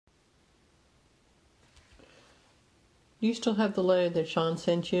Do you still have the letter that Sean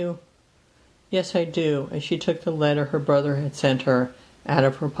sent you? Yes, I do, and she took the letter her brother had sent her out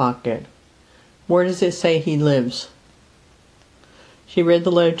of her pocket. Where does it say he lives? She read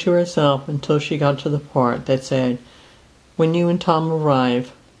the letter to herself until she got to the part that said, "When you and Tom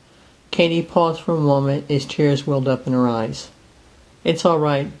arrive." Katie paused for a moment as tears welled up in her eyes. It's all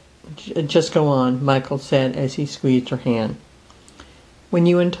right. Just go on, Michael said as he squeezed her hand. When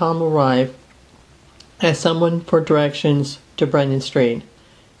you and Tom arrive, ask someone for directions to Brennan Street,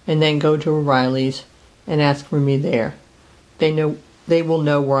 and then go to O'Reilly's and ask for me there. They will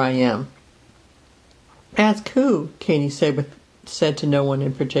know where I am. Ask who? Katie said to no one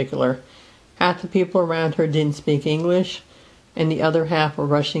in particular. Half the people around her didn't speak English, and the other half were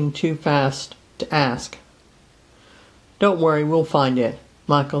rushing too fast to ask. Don't worry, we'll find it,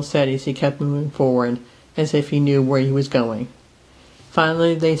 Michael said as he kept moving forward, as if he knew where he was going.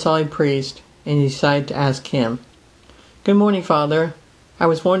 Finally, they saw a priest, and he decided to ask him. Good morning, Father. I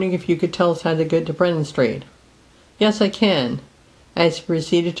was wondering if you could tell us how to get to Brennan Street. Yes, I can. As he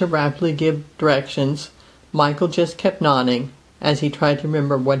proceeded to rapidly give directions, Michael just kept nodding as he tried to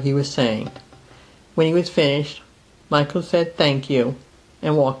remember what he was saying. When he was finished, Michael said thank you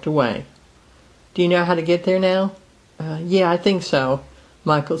and walked away. Do you know how to get there now? Yeah, I think so,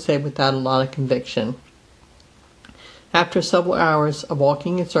 Michael said without a lot of conviction. After several hours of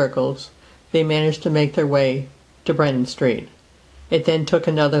walking in circles, they managed to make their way to Brennan Street. It then took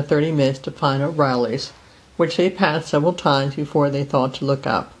another 30 minutes to find O'Reilly's, which they passed several times before they thought to look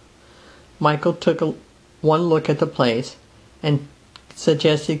up. Michael took one look at the place and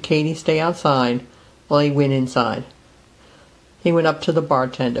suggested Katie stay outside while he went inside. He went up to the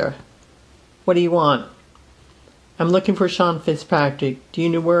bartender. What do you want? I'm looking for Sean Fitzpatrick. Do you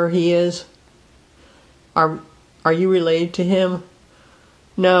know where he is? Are you related to him?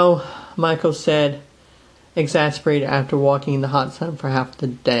 No, Michael said, exasperated after walking in the hot sun for half the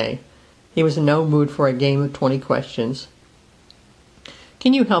day. He was in no mood for a game of 20 questions.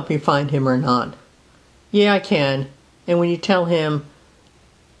 Can you help me find him or not? Yeah, I can. And when you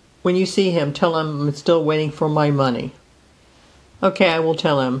see him, tell him I'm still waiting for my money. Okay, I will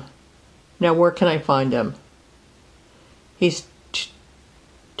tell him. Now where can I find him? He's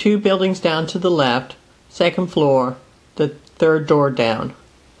 2 buildings down to the left, 2nd floor, the 3rd door down.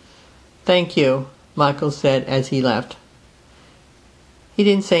 Thank you, Michael said as he left. He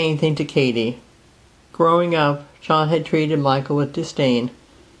didn't say anything to Katie. Growing up, Sean had treated Michael with disdain.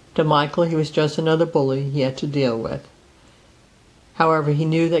 To Michael, he was just another bully he had to deal with. However, he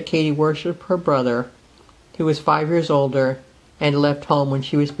knew that Katie worshipped her brother, who was 5 years older and left home when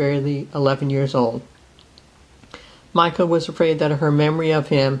she was barely 11 years old. Michael was afraid that her memory of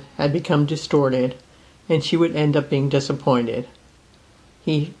him had become distorted, and she would end up being disappointed.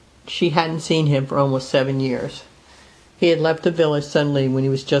 She hadn't seen him for almost 7 years. He had left the village suddenly when he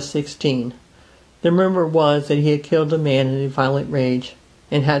was just 16. The rumor was that he had killed a man in a violent rage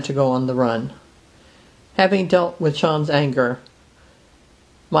and had to go on the run. Having dealt with Sean's anger,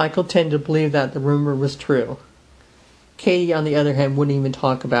 Michael tended to believe that the rumor was true. Katie, on the other hand, wouldn't even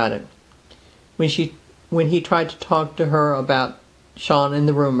talk about it. When he tried to talk to her about Sean and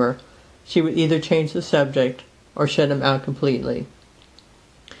the rumor, she would either change the subject or shut him out completely,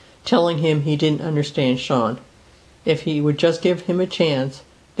 telling him he didn't understand Sean. If he would just give him a chance,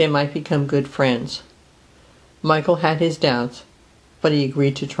 they might become good friends. Michael had his doubts, but he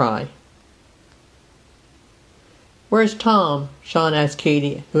agreed to try. Where's Tom? Sean asked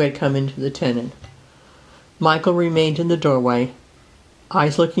Katie, who had come into the tenement. Michael remained in the doorway,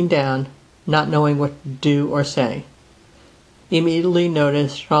 eyes looking down, not knowing what to do or say. He immediately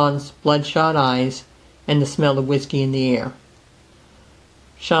noticed Sean's bloodshot eyes and the smell of whiskey in the air.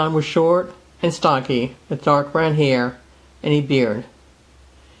 Sean was short and stocky, with dark brown hair and a beard.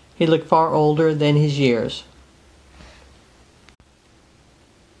 He looked far older than his years.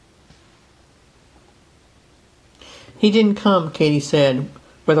 He didn't come, Katie said,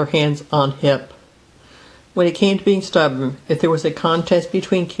 with her hands on hip. When it came to being stubborn, if there was a contest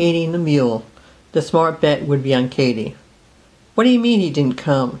between Katie and the mule, the smart bet would be on Katie. What do you mean he didn't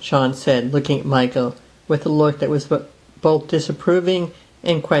come? Sean said, looking at Michael with a look that was both disapproving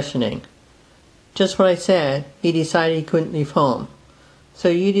and questioning. Just what I said. He decided he couldn't leave home. So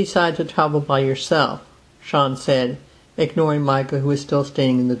you decided to travel by yourself, Sean said, ignoring Michael, who was still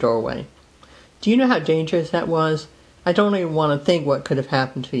standing in the doorway. Do you know how dangerous that was? I don't even want to think what could have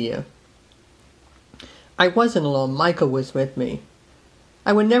happened to you. I wasn't alone. Michael was with me.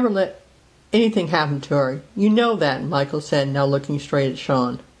 I would never let anything happen to her. You know that, Michael said, now looking straight at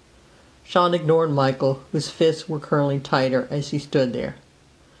Sean. Sean ignored Michael, whose fists were curling tighter as he stood there.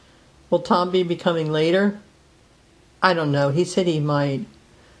 Will Tom be coming later? I don't know. He said he might,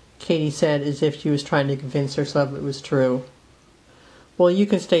 Katie said as if she was trying to convince herself it was true. Well, you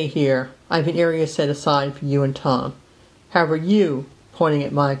can stay here. I have an area set aside for you and Tom. However, you, pointing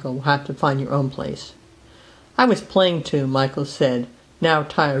at Michael, will have to find your own place. I was playing to, Michael said, now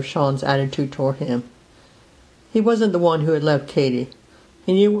tired of Sean's attitude toward him. He wasn't the one who had left Katie.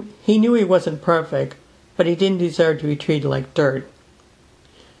 He knew he wasn't perfect, but he didn't deserve to be treated like dirt.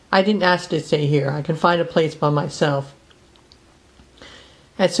 I didn't ask to stay here. I can find a place by myself.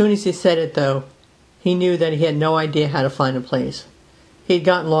 As soon as he said it, though, he knew that he had no idea how to find a place. He had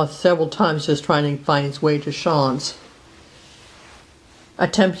gotten lost several times just trying to find his way to Sean's.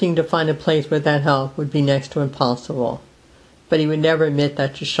 Attempting to find a place without help would be next to impossible, but he would never admit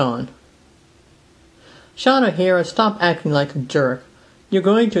that to Sean. Sean O'Hara, stop acting like a jerk. You're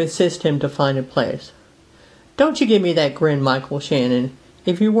going to assist him to find a place. Don't you give me that grin, Michael Shannon.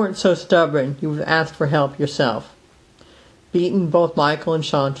 If you weren't so stubborn, you would have asked for help yourself. Beaten, both Michael and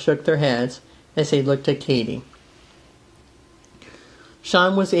Sean shook their heads as they looked at Katie.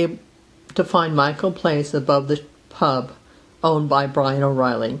 Sean was able to find Michael a place above the pub owned by Brian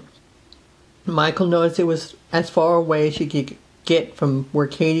O'Reilly. Michael noticed it was as far away as he could get from where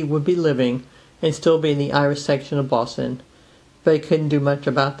Katie would be living and still be in the Irish section of Boston, but he couldn't do much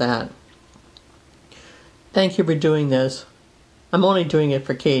about that. Thank you for doing this. I'm only doing it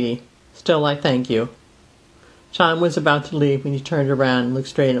for Katie. Still, I thank you. Sean was about to leave when he turned around and looked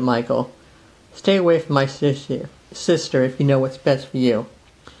straight at Michael. Stay away from my sister if you know what's best for you.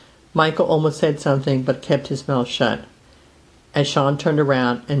 Michael almost said something but kept his mouth shut as Sean turned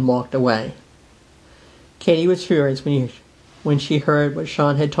around and walked away. Katie was furious when she heard what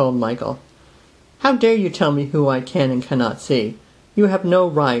Sean had told Michael. How dare you tell me who I can and cannot see? You have no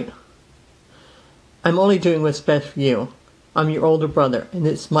right. I'm only doing what's best for you. I'm your older brother, and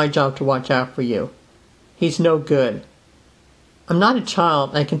it's my job to watch out for you. He's no good. I'm not a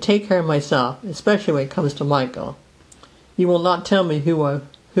child, and I can take care of myself, especially when it comes to Michael. You will not tell me who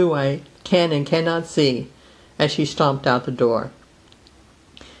I can and cannot see, as she stomped out the door.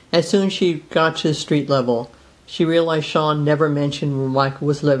 As soon as she got to the street level, she realized Sean never mentioned where Michael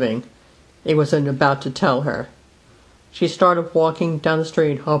was living. He wasn't about to tell her. She started walking down the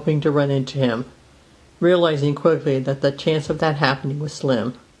street, hoping to run into him, realizing quickly that the chance of that happening was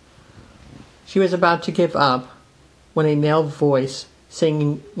slim. She was about to give up when she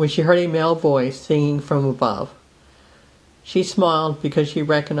heard a male voice singing from above. She smiled because she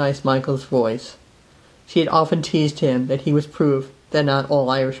recognized Michael's voice. She had often teased him that he was proof that not all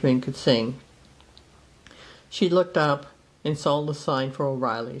Irishmen could sing. She looked up and saw the sign for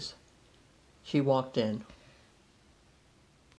O'Reilly's. She walked in.